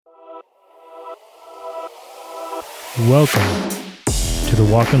Welcome to the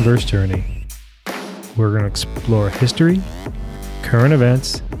Walk and Verse Journey. We're going to explore history, current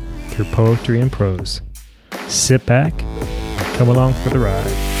events, through poetry and prose. Sit back and come along for the ride.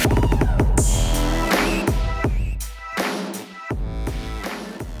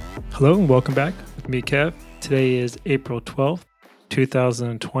 Hello and welcome back with me, Kev. Today is April 12th,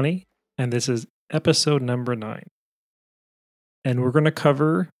 2020, and this is episode number 9. And we're going to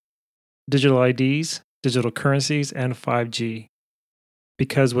cover digital IDs, digital currencies, and 5G.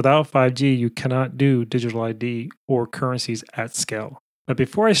 Because without 5G, you cannot do digital ID or currencies at scale. But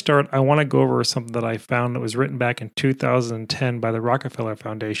before I start, I want to go over something that I found that was written back in 2010 by the Rockefeller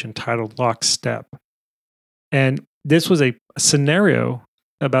Foundation titled Lockstep. And this was a scenario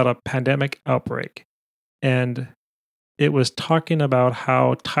about a pandemic outbreak. And it was talking about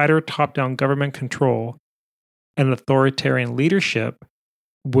how tighter top-down government control and authoritarian leadership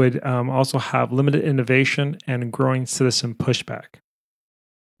would also have limited innovation and growing citizen pushback.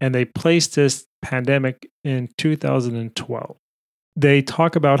 And they placed this pandemic in 2012. They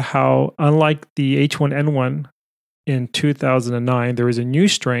talk about how, unlike the H1N1 in 2009, there was a new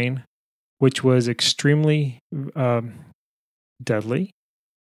strain which was extremely deadly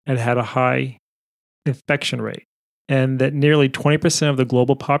and had a high infection rate, and that nearly 20% of the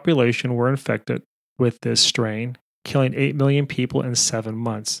global population were infected with this strain, killing 8 million people in 7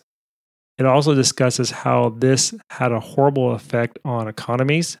 months. It also discusses how this had a horrible effect on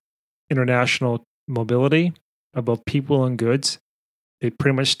economies, international mobility of both people and goods. They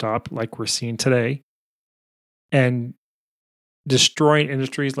pretty much stopped, like we're seeing today, and destroying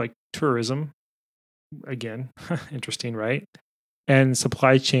industries like tourism. Again, interesting, right? And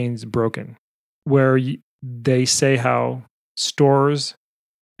supply chains broken, where they say how stores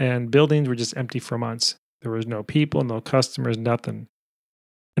and buildings were just empty for months. There was no people, no customers, nothing.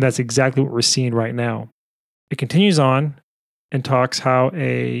 And that's exactly what we're seeing right now. It continues on and talks how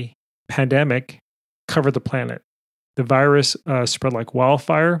a pandemic covered the planet. The virus spread like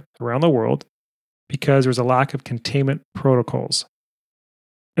wildfire around the world because there was a lack of containment protocols.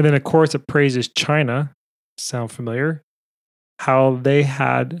 And then, of course, it praises China. Sound familiar? How they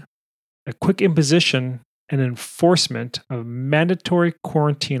had a quick imposition and enforcement of mandatory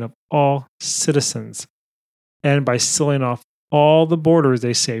quarantine of all citizens. And by sealing off all the borders,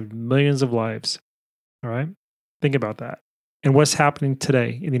 they saved millions of lives. All right? Think about that. And what's happening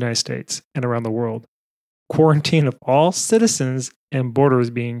today in the United States and around the world? Quarantine of all citizens and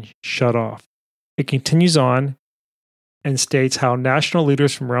borders being shut off. It continues on and states how national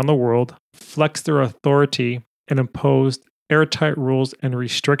leaders from around the world flexed their authority and imposed airtight rules and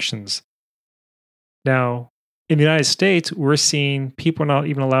restrictions. Now, in the United States, we're seeing people not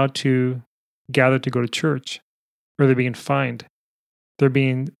even allowed to gather to go to church, or they're being fined. They're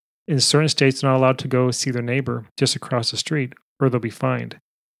being, in certain states, not allowed to go see their neighbor just across the street, or they'll be fined.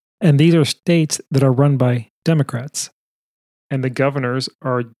 And these are states that are run by Democrats. And the governors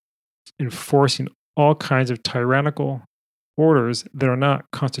are enforcing all kinds of tyrannical orders that are not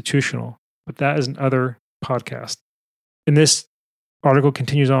constitutional. But that is another podcast. And this article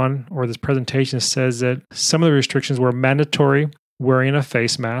continues on, or this presentation says that some of the restrictions were mandatory wearing a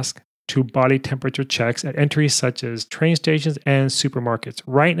face mask, to body temperature checks at entries such as train stations and supermarkets.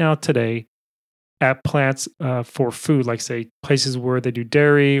 Right now, today, at plants for food, like say places where they do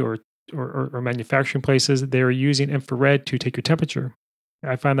dairy or manufacturing places, they are using infrared to take your temperature.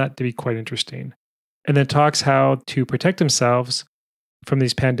 I find that to be quite interesting. And then talks how to protect themselves from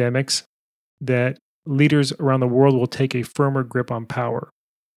these pandemics, that leaders around the world will take a firmer grip on power.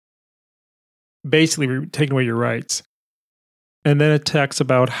 Basically, taking away your rights. And then it talks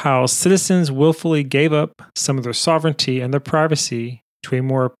about how citizens willfully gave up some of their sovereignty and their privacy to a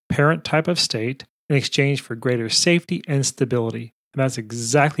more apparent type of state in exchange for greater safety and stability. And that's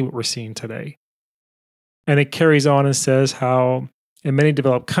exactly what we're seeing today. And it carries on and says how in many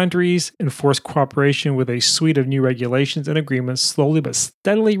developed countries, enforced cooperation with a suite of new regulations and agreements slowly but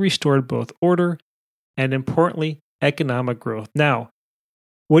steadily restored both order and, importantly, economic growth. Now,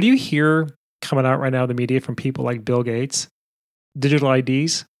 what do you hear coming out right now in the media from people like Bill Gates? Digital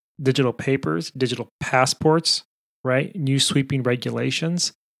IDs, digital papers, digital passports, right? New sweeping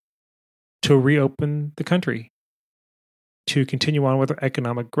regulations to reopen the country, to continue on with our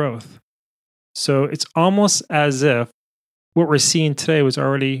economic growth. So it's almost as if what we're seeing today was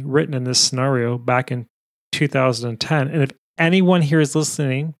already written in this scenario back in 2010. And if anyone here is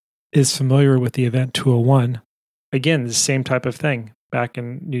listening is familiar with the event 201, again, the same type of thing. Back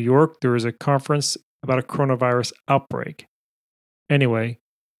in New York, there was a conference about a coronavirus outbreak. Anyway,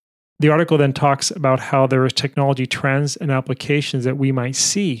 The article then talks about how there are technology trends and applications that we might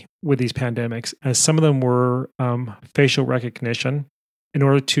see with these pandemics. And some of them were facial recognition. In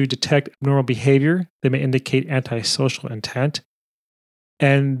order to detect abnormal behavior, they may indicate antisocial intent.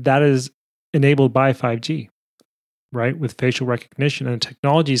 And that is enabled by 5G, right? With facial recognition. And the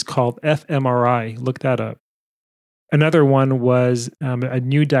technology is called fMRI. Look that up. Another one was a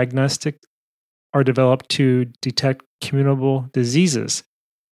new diagnostic are developed to detect communicable diseases.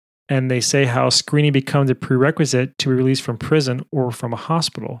 And they say how screening becomes a prerequisite to be released from prison or from a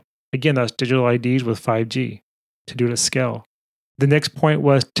hospital. Again, that's digital IDs with 5G to do it at scale. The next point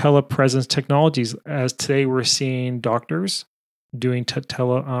was telepresence technologies. As today we're seeing doctors doing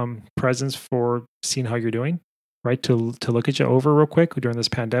telepresence for seeing how you're doing, right? To look at you over real quick during this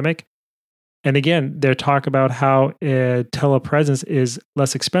pandemic. And again, they talk about how telepresence is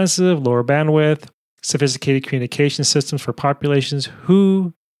less expensive, lower bandwidth, sophisticated communication systems for populations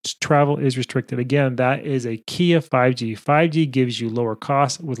who travel is restricted. Again, that is a key of 5G. 5G gives you lower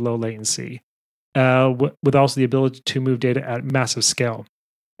costs with low latency, with also the ability to move data at massive scale.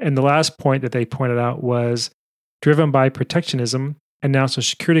 And the last point that they pointed out was driven by protectionism and national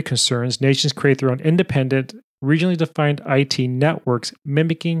security concerns, nations create their own independent, regionally defined IT networks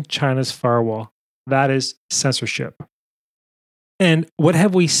mimicking China's firewall. That is censorship. And what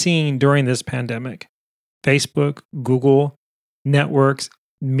have we seen during this pandemic? Facebook, Google, networks,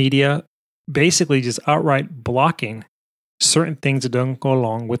 media, basically just outright blocking certain things that don't go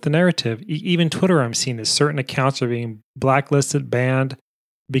along with the narrative. Even Twitter, I'm seeing that certain accounts are being blacklisted, banned,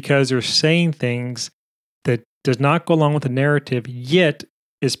 because they're saying things that does not go along with the narrative, yet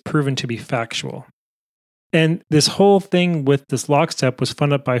is proven to be factual. And this whole thing with this lockstep was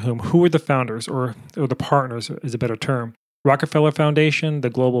funded by whom? Who were the founders or the partners is a better term? Rockefeller Foundation, the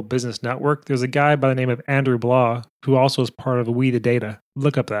Global Business Network. There's a guy by the name of Andrew Blah, who also is part of We the Data.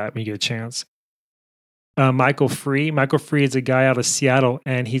 Look up that when you get a chance. Michael Free. Michael Free is a guy out of Seattle,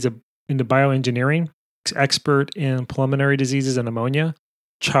 and he's into bioengineering, expert in pulmonary diseases and pneumonia,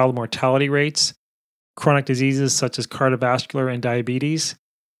 child mortality rates, chronic diseases such as cardiovascular and diabetes,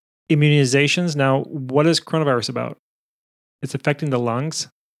 immunizations. Now, what is coronavirus about? It's affecting the lungs,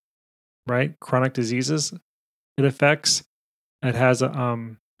 right? Chronic diseases it affects. It has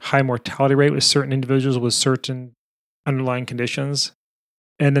a high mortality rate with certain individuals with certain underlying conditions.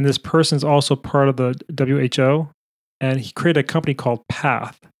 And then this person is also part of the WHO, and he created a company called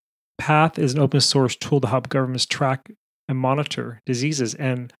Path. Path is an open source tool to help governments track and monitor diseases.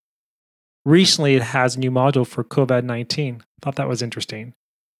 And recently it has a new module for COVID-19. Thought that was interesting.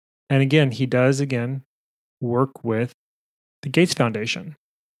 And again, he does work with the Gates Foundation.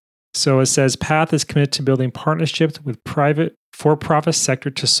 So it says Path is committed to building partnerships with private for-profit sector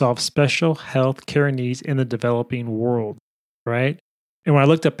to solve special health care needs in the developing world, right? And when I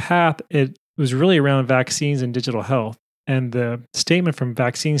looked at Path, it was really around vaccines and digital health. And the statement from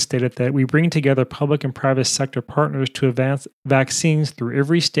vaccines stated that we bring together public and private sector partners to advance vaccines through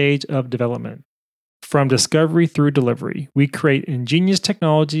every stage of development. From discovery through delivery, we create ingenious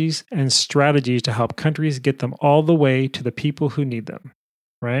technologies and strategies to help countries get them all the way to the people who need them,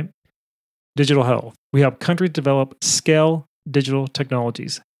 right? Digital health. We help countries develop scale digital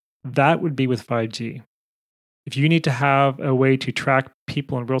technologies. That would be with 5G. If you need to have a way to track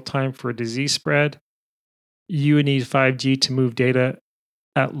people in real time for a disease spread, you would need 5G to move data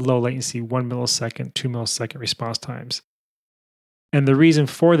at low latency, 1 millisecond, 2 millisecond response times. And the reason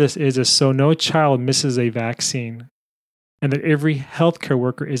for this is so no child misses a vaccine, and that every healthcare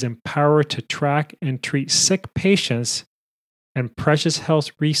worker is empowered to track and treat sick patients, and precious health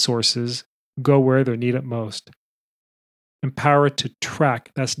resources go where they're needed most. Empowered to track,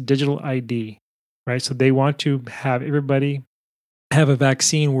 that's digital ID, right? So they want to have everybody have a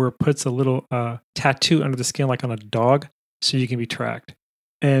vaccine where it puts a little tattoo under the skin like on a dog so you can be tracked.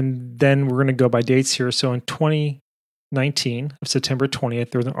 And then we're going to go by dates here. So in 2019, of September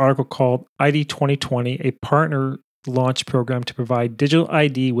 20th, there was an article called ID 2020, a partner launch program to provide digital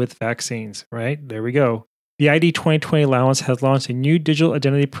ID with vaccines, right? There we go. The ID 2020 Alliance has launched a new digital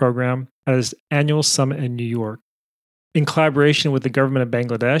identity program at its annual summit in New York. In collaboration with the government of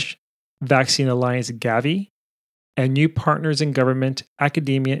Bangladesh, Vaccine Alliance Gavi, and new partners in government,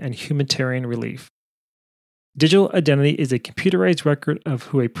 academia, and humanitarian relief. Digital identity is a computerized record of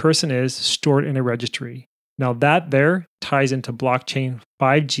who a person is stored in a registry. Now that there ties into blockchain,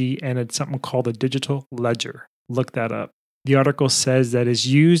 5G, and it's something called a digital ledger. Look that up. The article says that is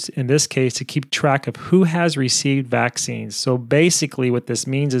used in this case to keep track of who has received vaccines. So basically what this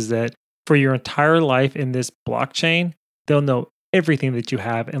means is that for your entire life in this blockchain, they'll know everything that you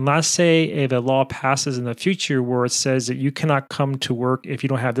have. And let's say if a law passes in the future where it says that you cannot come to work if you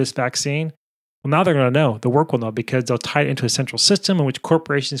don't have this vaccine, well, now they're going to know. The work will know because they'll tie it into a central system in which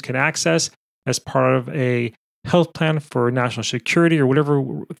corporations can access as part of a health plan for national security or whatever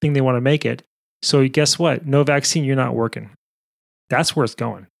thing they want to make it. So guess what? No vaccine, you're not working. That's where it's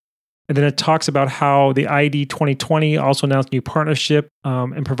going. And then it talks about how the ID 2020 also announced a new partnership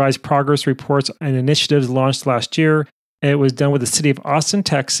and provides progress reports and initiatives launched last year. It was done with the city of Austin,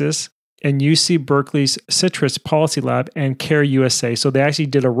 Texas, and UC Berkeley's Citrus Policy Lab and Care USA. So they actually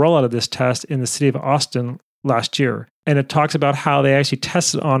did a rollout of this test in the city of Austin last year. And it talks about how they actually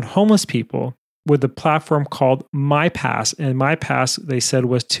tested on homeless people with a platform called MyPass. And MyPass, they said,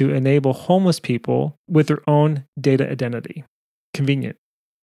 was to enable homeless people with their own data identity. Convenient.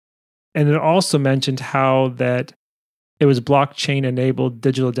 And it also mentioned how that it was blockchain-enabled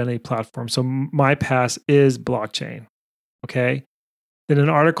digital identity platform. So MyPass is blockchain. Okay. Then an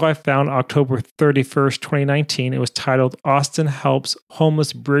article I found October 31st, 2019, it was titled Austin Helps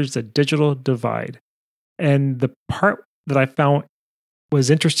Homeless Bridge the Digital Divide. And the part that I found was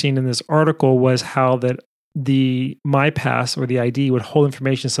interesting in this article was how that the MyPass or the ID would hold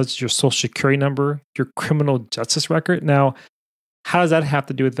information such as your social security number, your criminal justice record. Now, how does that have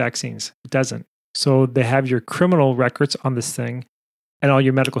to do with vaccines? It doesn't. So they have your criminal records on this thing and all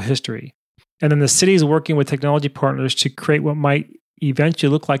your medical history. And then the city is working with technology partners to create what might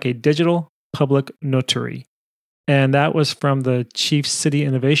eventually look like a digital public notary. And that was from the Chief City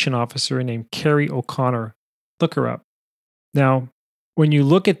Innovation Officer named Carrie O'Connor. Look her up. Now, when you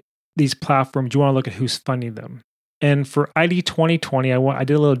look at these platforms, you want to look at who's funding them. And for ID 2020, I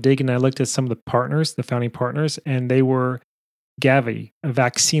did a little digging and I looked at some of the partners, the founding partners, and they were Gavi, a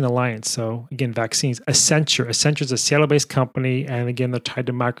vaccine alliance. So again, vaccines. Accenture. Accenture is a Seattle-based company, and again, they're tied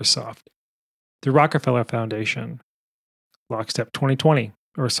to Microsoft. The Rockefeller Foundation, Lockstep 2020,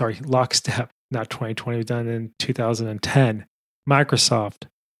 or sorry, Lockstep, not 2020, it was done in 2010. Microsoft,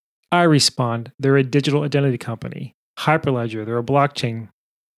 iRespond, they're a digital identity company. Hyperledger, they're a blockchain.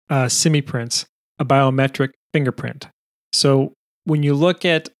 Simiprints, a biometric fingerprint. So when you look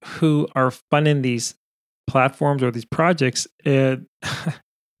at who are funding these platforms or these projects,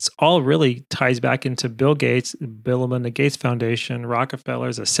 it's all really ties back into Bill Gates, Bill and Melinda Gates Foundation,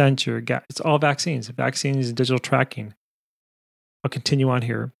 Rockefeller's, Accenture. It's all vaccines and digital tracking. I'll continue on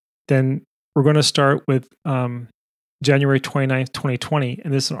here. Then we're going to start with January 29th, 2020.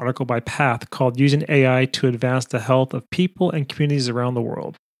 And this is an article by Path called Using AI to Advance the Health of People and Communities Around the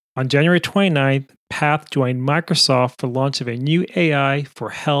World. On January 29th, Path joined Microsoft for launch of a new AI for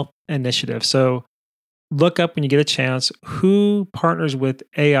Health initiative. So look up when you get a chance who partners with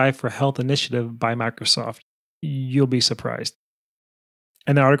AI for Health initiative by Microsoft. You'll be surprised.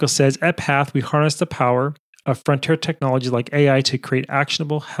 And the article says, at Path, we harness the power of frontier technology like AI to create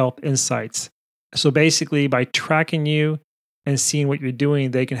actionable health insights. So basically, by tracking you and seeing what you're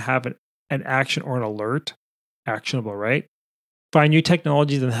doing, they can have an action or an alert, actionable, right? Find new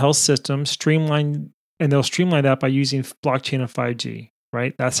technologies in the health system, and they'll streamline that by using blockchain and 5G,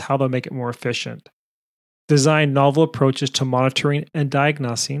 right? That's how they'll make it more efficient. Design novel approaches to monitoring and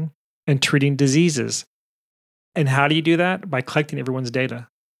diagnosing and treating diseases. And how do you do that? By collecting everyone's data.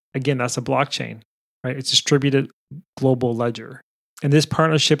 Again, that's a blockchain, right? It's distributed global ledger. And this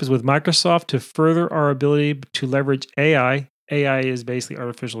partnership is with Microsoft to further our ability to leverage AI. AI is basically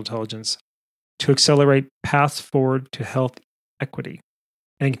artificial intelligence to accelerate paths forward to health equity.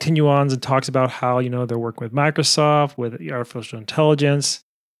 And it continues on and talks about how, they're working with Microsoft, with artificial intelligence.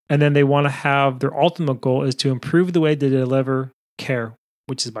 And then they want to have their ultimate goal is to improve the way they deliver care,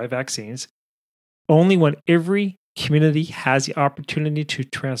 which is by vaccines. Only when every community has the opportunity to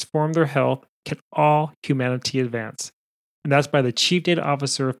transform their health can all humanity advance. And that's by the Chief Data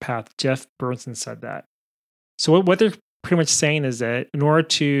Officer of Path, Jeff Bernstein said that. So what they're pretty much saying is that in order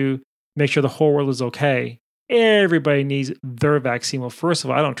to make sure the whole world is okay, everybody needs their vaccine. Well, first of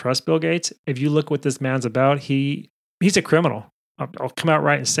all, I don't trust Bill Gates. If you look what this man's about, he's a criminal. I'll come out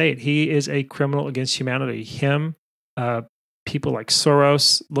right and say it. He is a criminal against humanity. Him, people like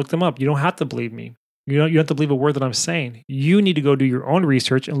Soros, look them up. You don't have to believe me. You don't have to believe a word that I'm saying. You need to go do your own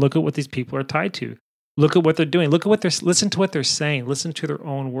research and look at what these people are tied to. Look at what they're doing. Listen to what they're saying. Listen to their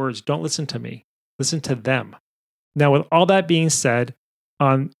own words. Don't listen to me. Listen to them. Now, with all that being said,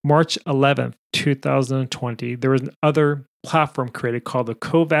 on March 11th, 2020, there was another platform created called the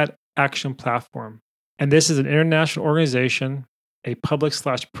COVAD Action Platform. And this is an international organization, a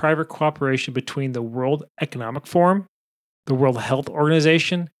public/private cooperation between the World Economic Forum, the World Health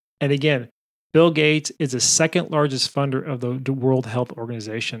Organization, and again, Bill Gates is the second largest funder of the World Health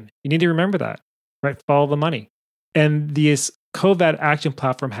Organization. You need to remember that, right? Follow the money. And this COVID Action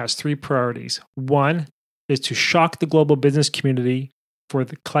Platform has 3 priorities. One is to shock the global business community for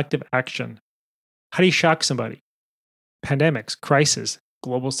the collective action. How do you shock somebody? Pandemics, crisis,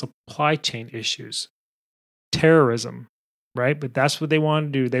 global supply chain issues, terrorism, right? But that's what they want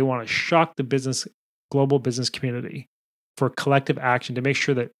to do. They want to shock the global business community for collective action to make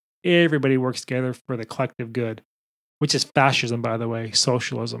sure that everybody works together for the collective good, which is fascism, by the way,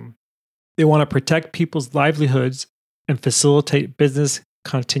 socialism. They want to protect people's livelihoods and facilitate business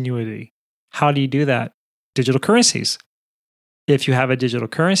continuity. How do you do that? Digital currencies. If you have a digital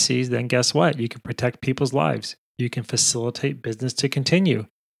currency, then guess what? You can protect people's lives. You can facilitate business to continue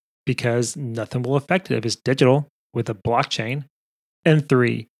because nothing will affect it if it's digital with a blockchain. And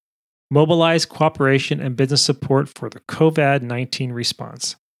 3, mobilize cooperation and business support for the COVID-19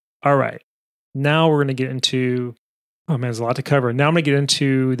 response. All right, now we're going to get into, oh man, there's a lot to cover. Now I'm going to get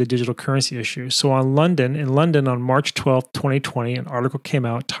into the digital currency issue. So in London on March 12th, 2020, an article came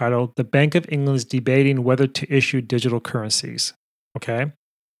out titled, "The Bank of England is debating whether to issue digital currencies." Okay.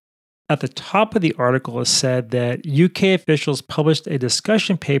 At the top of the article is said that UK officials published a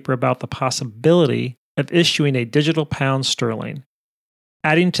discussion paper about the possibility of issuing a digital pound sterling,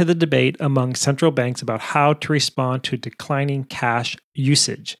 adding to the debate among central banks about how to respond to declining cash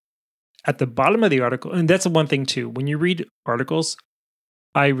usage. At the bottom of the article, and that's the one thing too, when you read articles,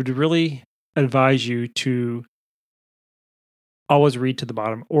 I would really advise you to always read to the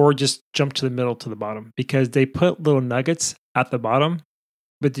bottom or just jump to the middle to the bottom because they put little nuggets at the bottom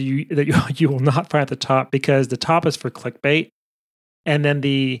but you will not find at the top because the top is for clickbait. And then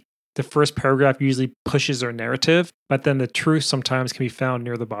the first paragraph usually pushes their narrative, but then the truth sometimes can be found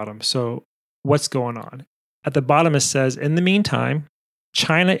near the bottom. So what's going on? At the bottom, it says, in the meantime,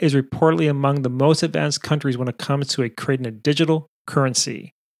 China is reportedly among the most advanced countries when it comes to creating a digital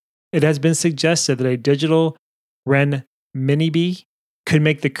currency. It has been suggested that a digital renminbi could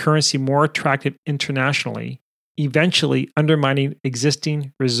make the currency more attractive internationally, eventually undermining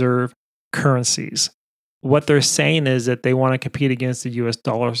existing reserve currencies. What they're saying is that they want to compete against the US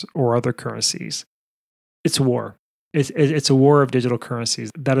dollars or other currencies. It's a war. It's a war of digital currencies.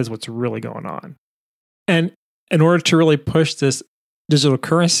 That is what's really going on. And in order to really push this digital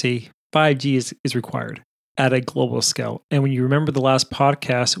currency, 5G is required at a global scale. And when you remember the last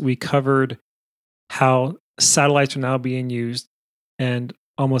podcast, we covered how satellites are now being used and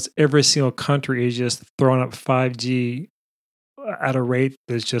almost every single country is just throwing up 5G at a rate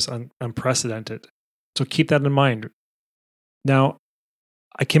that's just unprecedented. So keep that in mind. Now,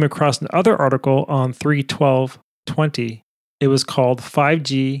 I came across another article on 3/12/20. It was called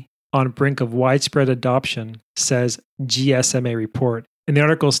 5G on Brink of Widespread Adoption, says GSMA report. And the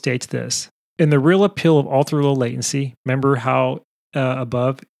article states this. In the real appeal of ultra-low latency, remember how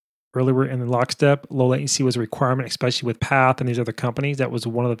above earlier in the lockstep, low latency was a requirement, especially with Path and these other companies. That was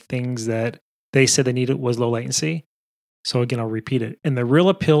one of the things that they said they needed was low latency. So again, I'll repeat it. In the real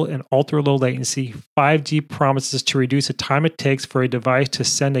appeal in ultra-low latency, 5G promises to reduce the time it takes for a device to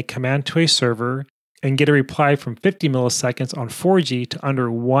send a command to a server and get a reply from 50 milliseconds on 4G to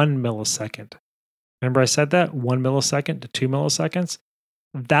under 1 millisecond. Remember I said that? 1 millisecond to 2 milliseconds?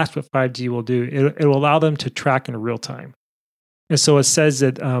 That's what 5G will do. It will allow them to track in real time. And so it says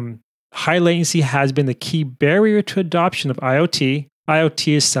that high latency has been the key barrier to adoption of IoT.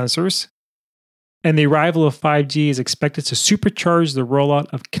 IoT is sensors. And the arrival of 5G is expected to supercharge the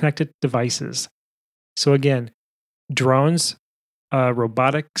rollout of connected devices. So again, drones,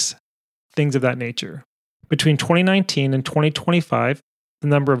 robotics, things of that nature. Between 2019 and 2025, the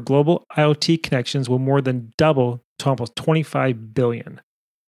number of global IoT connections will more than double to almost 25 billion,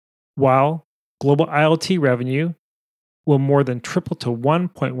 while global IoT revenue will more than triple to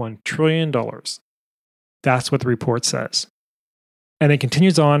 $1.1 trillion. That's what the report says. And it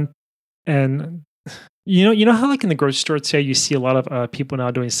continues on. And you know how like in the grocery store today, you see a lot of people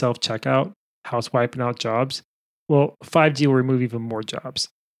now doing self-checkout, house wiping out jobs? Well, 5G will remove even more jobs.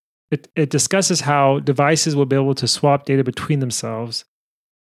 It discusses how devices will be able to swap data between themselves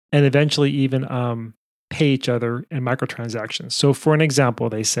and eventually even pay each other in microtransactions. So for an example,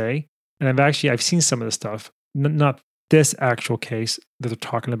 they say, and I've seen some of this stuff, not this actual case that they're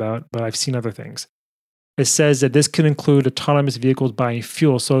talking about, but I've seen other things. It says that this could include autonomous vehicles buying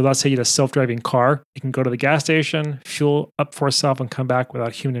fuel. So let's say you have a self-driving car. You can go to the gas station, fuel up for itself, and come back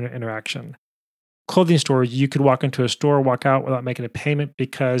without human interaction. Clothing stores, you could walk into a store, walk out without making a payment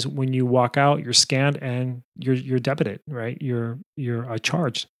because when you walk out, you're scanned and you're debited, right? You're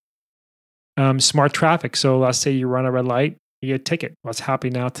charged. Smart traffic. So let's say you run a red light, you get a ticket. Well, it's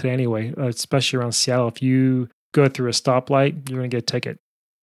happening now today anyway, especially around Seattle. If you go through a stoplight, you're going to get a ticket.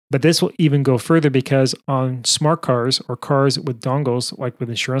 But this will even go further because on smart cars or cars with dongles, like with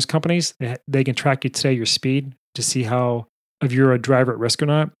insurance companies, they can track you today your speed to see how if you're a driver at risk or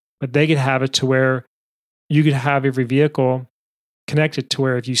not. But they could have it to where you could have every vehicle connected to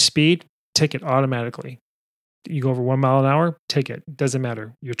where if you speed, ticket automatically. You go over 1 mile an hour, ticket. Doesn't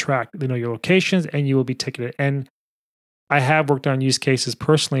matter. You're tracked. They know your locations and you will be ticketed. And I have worked on use cases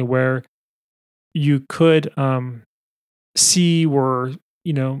personally where you could see where,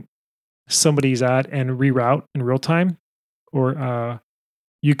 somebody's at and reroute in real time. Or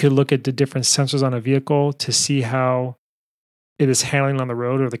you could look at the different sensors on a vehicle to see how it is handling on the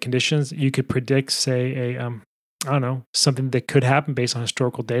road or the conditions. You could predict, say, something that could happen based on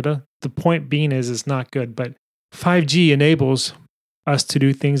historical data. The point being is it's not good, but 5G enables us to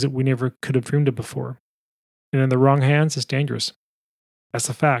do things that we never could have dreamed of before. And in the wrong hands, it's dangerous. That's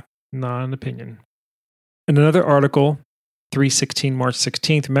a fact, not an opinion. In another article, 3/16, March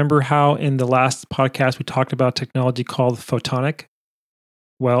 16th, remember how in the last podcast we talked about technology called photonic?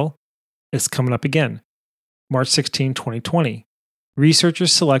 Well, it's coming up again. March 16, 2020.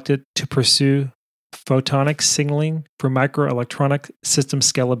 Researchers selected to pursue photonic signaling for microelectronic system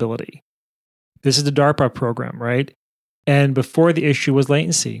scalability. This is the DARPA program, right? And before the issue was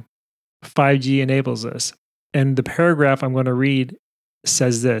latency. 5G enables this. And the paragraph I'm going to read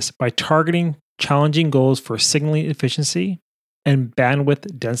says this: by targeting challenging goals for signaling efficiency and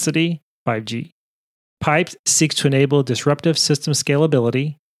bandwidth density, 5G, Pipes seeks to enable disruptive system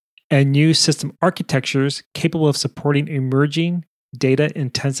scalability and new system architectures capable of supporting emerging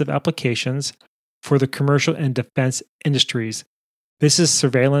data-intensive applications for the commercial and defense industries. This is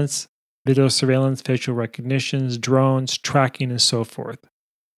surveillance, video surveillance, facial recognitions, drones, tracking, and so forth.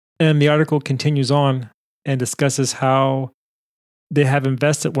 And the article continues on and discusses how they have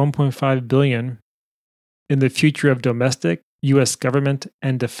invested $1.5 billion in the future of domestic U.S. government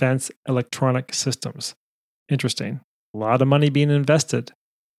and defense electronic systems. Interesting. A lot of money being invested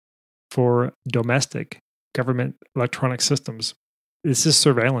for domestic government electronic systems. This is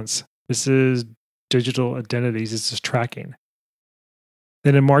surveillance. This is digital identities. This is tracking.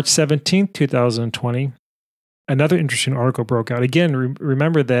 Then in March 17th, 2020, another interesting article broke out. Again,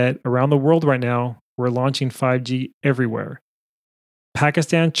 remember that around the world right now, we're launching 5G everywhere.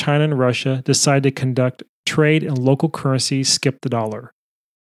 Pakistan, China, and Russia decide to conduct trade in local currencies, skip the dollar.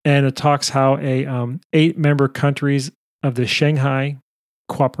 And it talks how 8 member countries of the Shanghai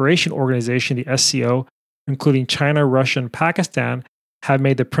Cooperation Organization, the SCO, including China, Russia, and Pakistan, have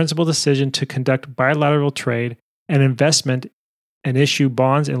made the principal decision to conduct bilateral trade and investment and issue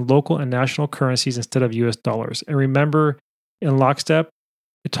bonds in local and national currencies instead of US dollars. And remember, in lockstep,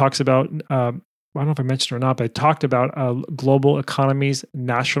 it talks about, I don't know if I mentioned it or not, but it talked about global economies,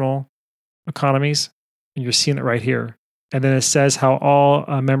 national economies, and you're seeing it right here. And then it says how all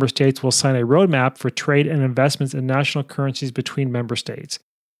member states will sign a roadmap for trade and investments in national currencies between member states.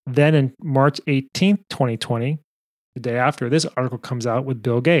 Then in March 18th, 2020, the day after, this article comes out with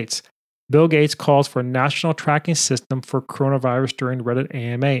Bill Gates. Bill Gates calls for a national tracking system for coronavirus during Reddit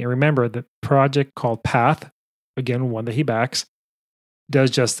AMA. And remember, the project called PATH, again, one that he backs,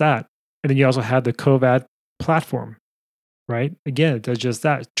 does just that. And then you also have the COVAD platform, right? Again, it does just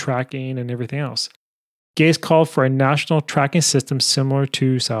that, tracking and everything else. Gates called for a national tracking system similar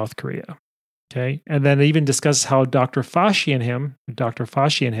to South Korea. Okay. And then it even discusses how Dr. Fauci and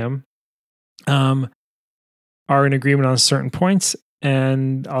him are in agreement on certain points.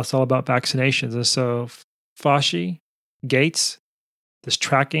 And it's all about vaccinations. And so Fauci, Gates, this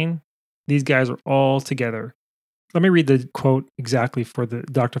tracking, these guys are all together. Let me read the quote exactly for the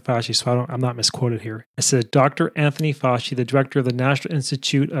Dr. Fauci so I'm not misquoted here. It says, Dr. Anthony Fauci, the director of the National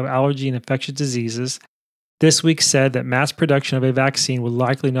Institute of Allergy and Infectious Diseases, this week said that mass production of a vaccine would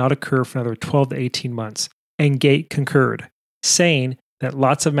likely not occur for another 12 to 18 months. And Gates concurred, saying that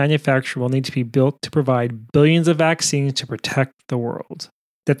lots of manufacturing will need to be built to provide billions of vaccines to protect the world.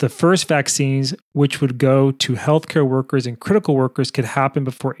 That the first vaccines, which would go to healthcare workers and critical workers, could happen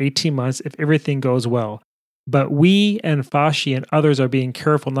before 18 months if everything goes well. But we and Fauci and others are being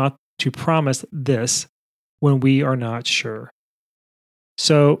careful not to promise this when we are not sure.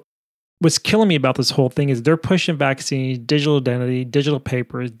 So what's killing me about this whole thing is they're pushing vaccines, digital identity, digital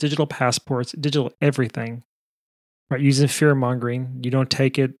papers, digital passports, digital everything, right? Using fear mongering. You don't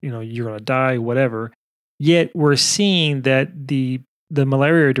take it, you're going to die, whatever. Yet we're seeing that the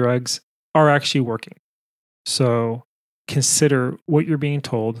malaria drugs are actually working. So consider what you're being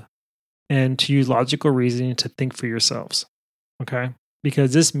told and to use logical reasoning to think for yourselves, okay?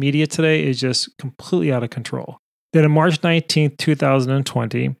 Because this media today is just completely out of control. Then on March 19th,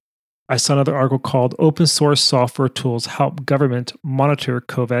 2020, I saw another article called Open Source Software Tools Help Government Monitor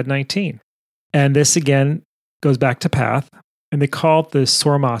COVID-19. And this again goes back to PATH, and they call it the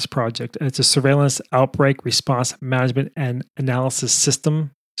SORMAS project. It's a surveillance, outbreak, response, management, and analysis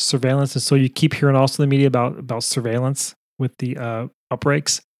system surveillance. And so you keep hearing also in the media about surveillance with the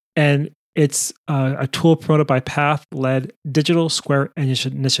outbreaks. And it's a tool promoted by PATH-led Digital Square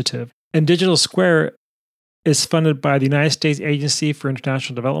Initiative. And Digital Square is funded by the United States Agency for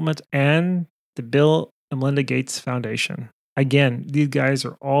International Development and the Bill and Melinda Gates Foundation. Again, these guys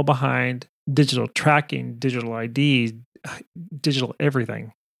are all behind digital tracking, digital IDs, digital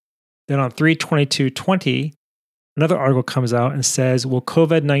everything. Then on 3/22/20, another article comes out and says, will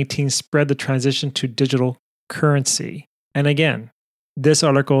COVID-19 spread the transition to digital currency? And again, this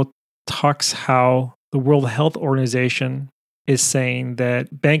article talks how the World Health Organization is saying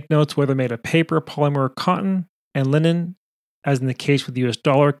that banknotes, whether made of paper, polymer, or cotton, and linen, as in the case with the US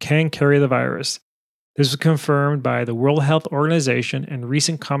dollar, can carry the virus. This was confirmed by the World Health Organization in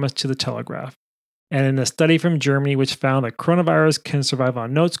recent comments to the Telegraph. And in a study from Germany, which found that coronavirus can survive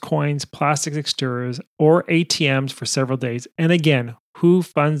on notes, coins, plastic exteriors, or ATMs for several days. And again, who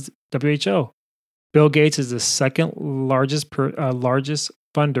funds WHO? Bill Gates is the second largest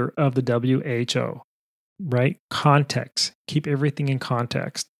funder of the WHO. Right? Context. Keep everything in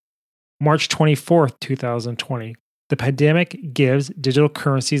context. March 24th, 2020. The pandemic gives digital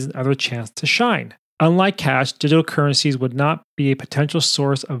currencies another chance to shine. Unlike cash, digital currencies would not be a potential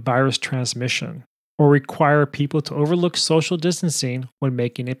source of virus transmission or require people to overlook social distancing when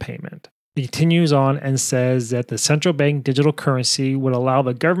making a payment. It continues on and says that the central bank digital currency would allow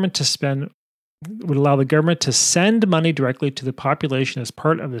the government to send money directly to the population as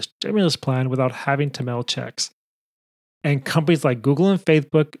part of the stimulus plan without having to mail checks. And companies like Google and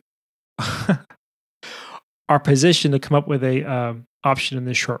Facebook are positioned to come up with a option in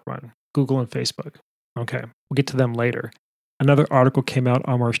the short run. Google and Facebook. Okay, we'll get to them later. Another article came out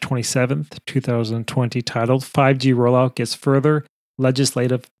on March 27th, 2020, titled 5G Rollout Gets Further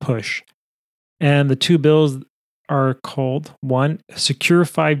Legislative Push. And the two bills are called, one, Secure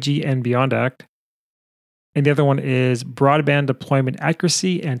 5G and Beyond Act, and the other one is Broadband Deployment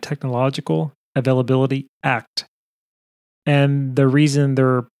Accuracy and Technological Availability Act. And the reason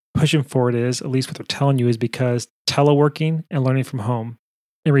they're pushing for it is, at least what they're telling you, is because teleworking and learning from home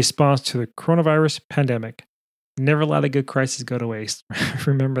in response to the coronavirus pandemic. Never let a good crisis go to waste.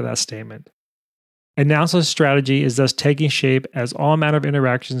 Remember that statement. And NASA's strategy is thus taking shape as all manner of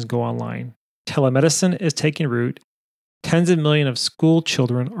interactions go online. Telemedicine is taking root. Tens of millions of school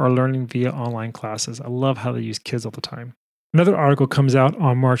children are learning via online classes. I love how they use kids all the time. Another article comes out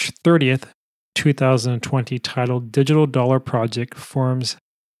on March 30th, 2020, titled Digital Dollar Project Forms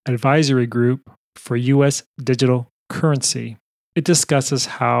Advisory Group for U.S. Digital Currency. It discusses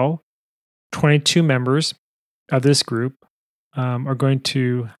how 22 members of this group are going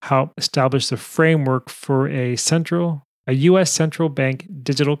to help establish the framework for a U.S. central bank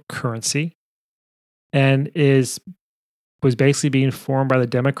digital currency, and was basically being formed by the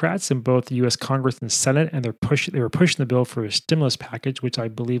Democrats in both the U.S. Congress and Senate, and they were pushing the bill for a stimulus package, which I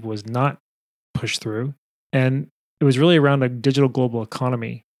believe was not pushed through. And it was really around a digital global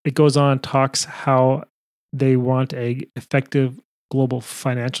economy. It goes on and talks how they want a effective global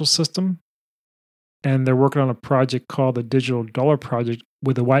financial system, and they're working on a project called the Digital Dollar Project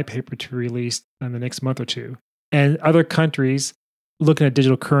with a white paper to release in the next month or two. And other countries looking at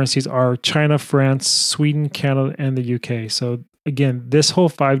digital currencies are China, France, Sweden, Canada, and the UK. So again, this whole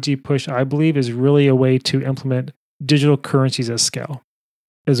 5G push, I believe, is really a way to implement digital currencies at scale,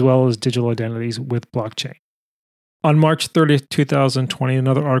 as well as digital identities with blockchain. On March 30th, 2020,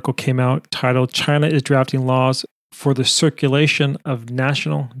 another article came out titled China is Drafting Laws for the Circulation of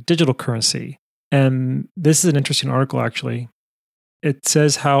National Digital Currency. And this is an interesting article, actually. It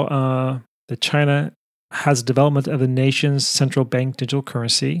says how China has development of the nation's central bank digital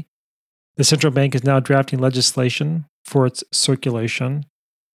currency. The central bank is now drafting legislation for its circulation.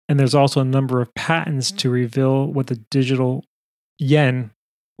 And there's also a number of patents to reveal what the digital yen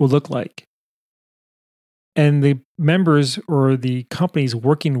will look like. And the members or the companies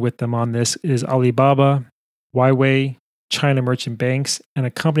working with them on this is Alibaba, Huawei, China Merchant Banks, and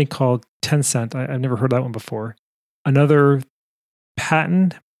a company called Tencent. I've never heard that one before. Another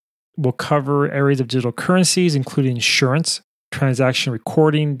patent will cover areas of digital currencies, including insurance, transaction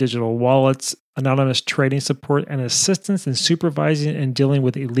recording, digital wallets, anonymous trading support, and assistance in supervising and dealing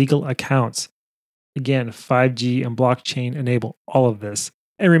with illegal accounts. Again, 5G and blockchain enable all of this.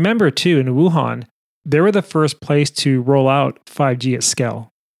 And remember, too, in Wuhan, they were the first place to roll out 5G at scale.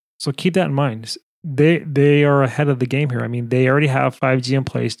 So keep that in mind. they are ahead of the game here. I mean, they already have 5G in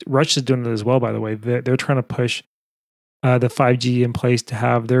place. Russia's doing it as well, by the way. They're trying to push the 5G in place to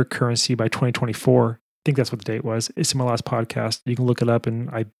have their currency by 2024. I think that's what the date was. It's in my last podcast. You can look it up, and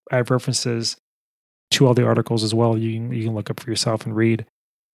I have references to all the articles as well. You can look up for yourself and read.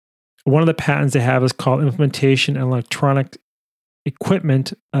 One of the patents they have is called Implementation and Electronic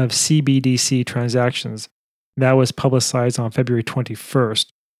Equipment of CBDC Transactions. That was publicized on February 21st.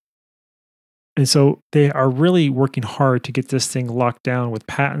 And so they are really working hard to get this thing locked down with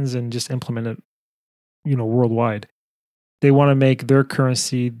patents and just implement it, worldwide. They want to make their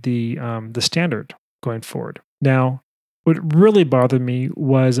currency the standard going forward. Now, what really bothered me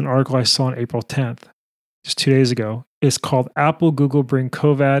was an article I saw on April 10th, just 2 days ago. It's called Apple, Google bring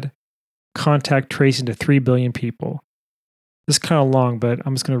COVID contact tracing to 3 billion people. This is kind of long, but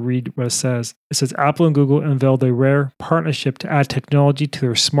I'm just going to read what it says. It says Apple and Google unveiled a rare partnership to add technology to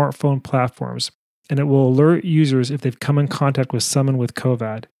their smartphone platforms, and it will alert users if they've come in contact with someone with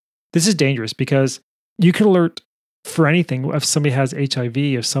COVID. This is dangerous because you can alert for anything. If somebody has HIV,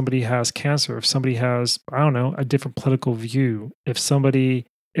 if somebody has cancer, if somebody has, a different political view, if somebody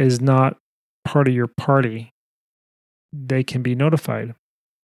is not part of your party, they can be notified.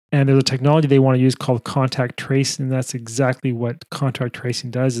 And there's a technology they want to use called contact tracing. And that's exactly what contact tracing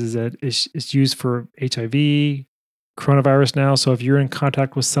does, is that it's used for HIV, coronavirus now. So if you're in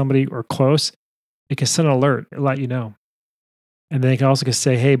contact with somebody or close, it can send an alert and let you know. And then it can also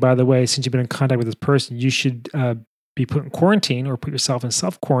say, hey, by the way, since you've been in contact with this person, you should be put in quarantine or put yourself in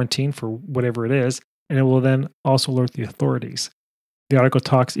self-quarantine for whatever it is. And it will then also alert the authorities. The article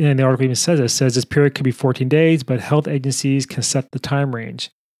even says this period could be 14 days, but health agencies can set the time range.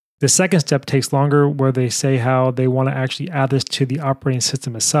 The second step takes longer, where they say how they want to actually add this to the operating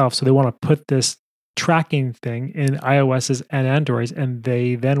system itself. So they want to put this tracking thing in iOS's and Androids, and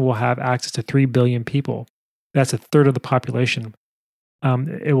they then will have access to 3 billion people. That's a third of the population.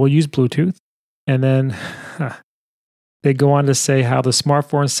 It will use Bluetooth. And then they go on to say how the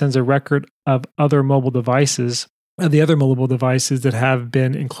smartphone sends a record of the other mobile devices that have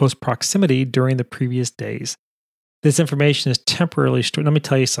been in close proximity during the previous days. This information is temporarily stored. Let me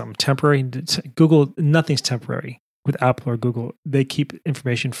tell you something. Temporary, Google, nothing's temporary with Apple or Google. They keep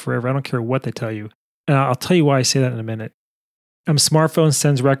information forever. I don't care what they tell you. And I'll tell you why I say that in a minute. Smartphone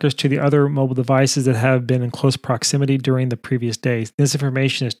sends records to the other mobile devices that have been in close proximity during the previous days. This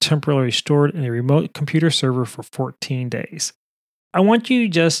information is temporarily stored in a remote computer server for 14 days. I want you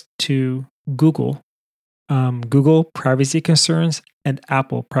just to Google privacy concerns and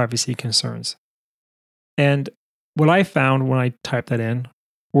Apple privacy concerns. And what I found when I typed that in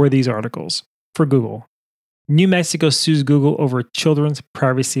were these articles for Google. New Mexico sues Google over children's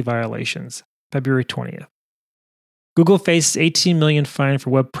privacy violations, February 20th. Google faces $18 million fine for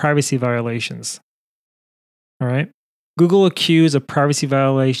web privacy violations. All right. Google accused of privacy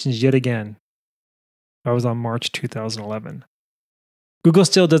violations yet again. That was on March 2011. Google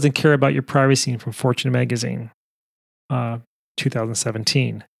still doesn't care about your privacy from Fortune magazine,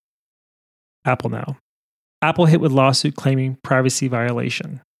 2017. Apple now. Apple hit with lawsuit claiming privacy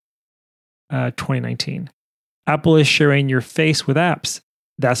violation, 2019. Apple is sharing your face with apps.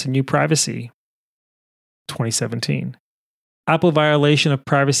 That's a new privacy, 2017. Apple violation of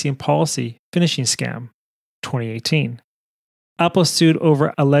privacy and policy, phishing scam, 2018. Apple sued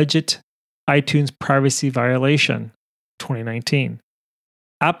over alleged iTunes privacy violation, 2019.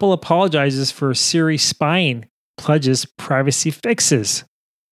 Apple apologizes for Siri spying, pledges privacy fixes.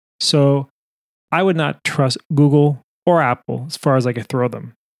 So I would not trust Google or Apple as far as I could throw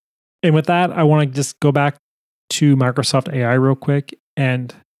them. And with that, I want to just go back to Microsoft AI real quick.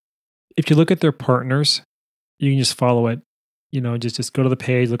 And if you look at their partners, you can just follow it. Just go to the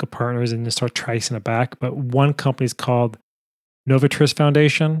page, look at partners, and just start tracing it back. But one company is called Novartis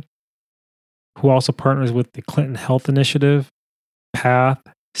Foundation, who also partners with the Clinton Health Initiative, PATH,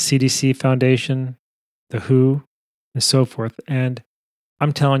 CDC Foundation, the WHO, and so forth. And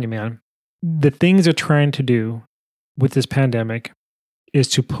I'm telling you, man, the things they're trying to do with this pandemic is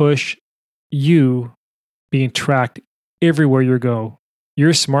to push you being tracked everywhere you go.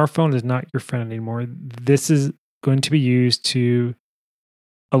 Your smartphone is not your friend anymore. This is going to be used to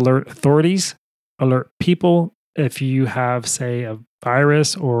alert authorities, alert people if you have, say, a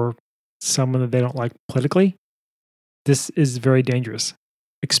virus or someone that they don't like politically. This is very dangerous,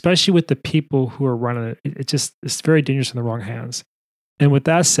 especially with the people who are running it. It's very dangerous in the wrong hands. And with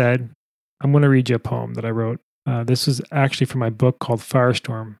that said, I'm going to read you a poem that I wrote. This was actually from my book called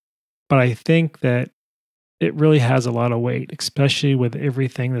Firestorm. But I think that it really has a lot of weight, especially with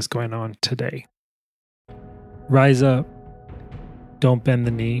everything that's going on today. Rise up. Don't bend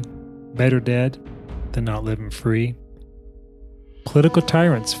the knee. Better dead than not living free. Political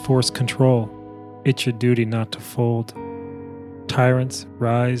tyrants force control. It's your duty not to fold. Tyrants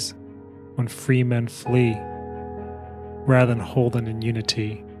rise when free men flee, rather than holding in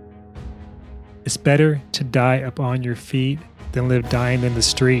unity. It's better to die upon your feet than live dying in the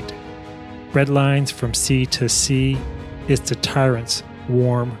street. Red lines from sea to sea is the tyrant's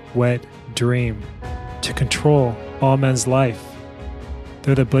warm, wet dream. To control all men's life,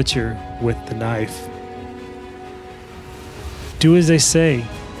 they're the butcher with the knife. Do as they say,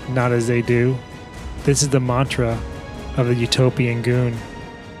 not as they do. This is the mantra of the utopian goon.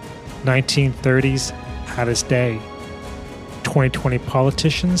 1930s hottest day. 2020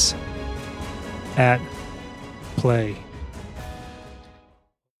 politicians at play.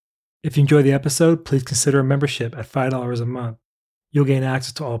 If you enjoyed the episode, please consider a membership at $5 a month. You'll gain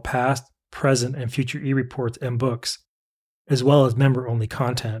access to all past, present, and future e-reports and books, as well as member-only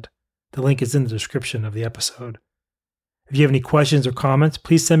content. The link is in the description of the episode. If you have any questions or comments,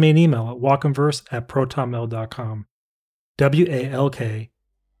 please send me an email at walkinverse@protonmail.com.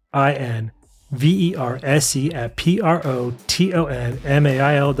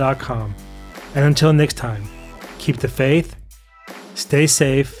 WALKINVERSE@PROTONMAIL.com. And until next time, keep the faith, stay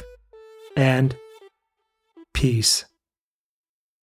safe, and peace.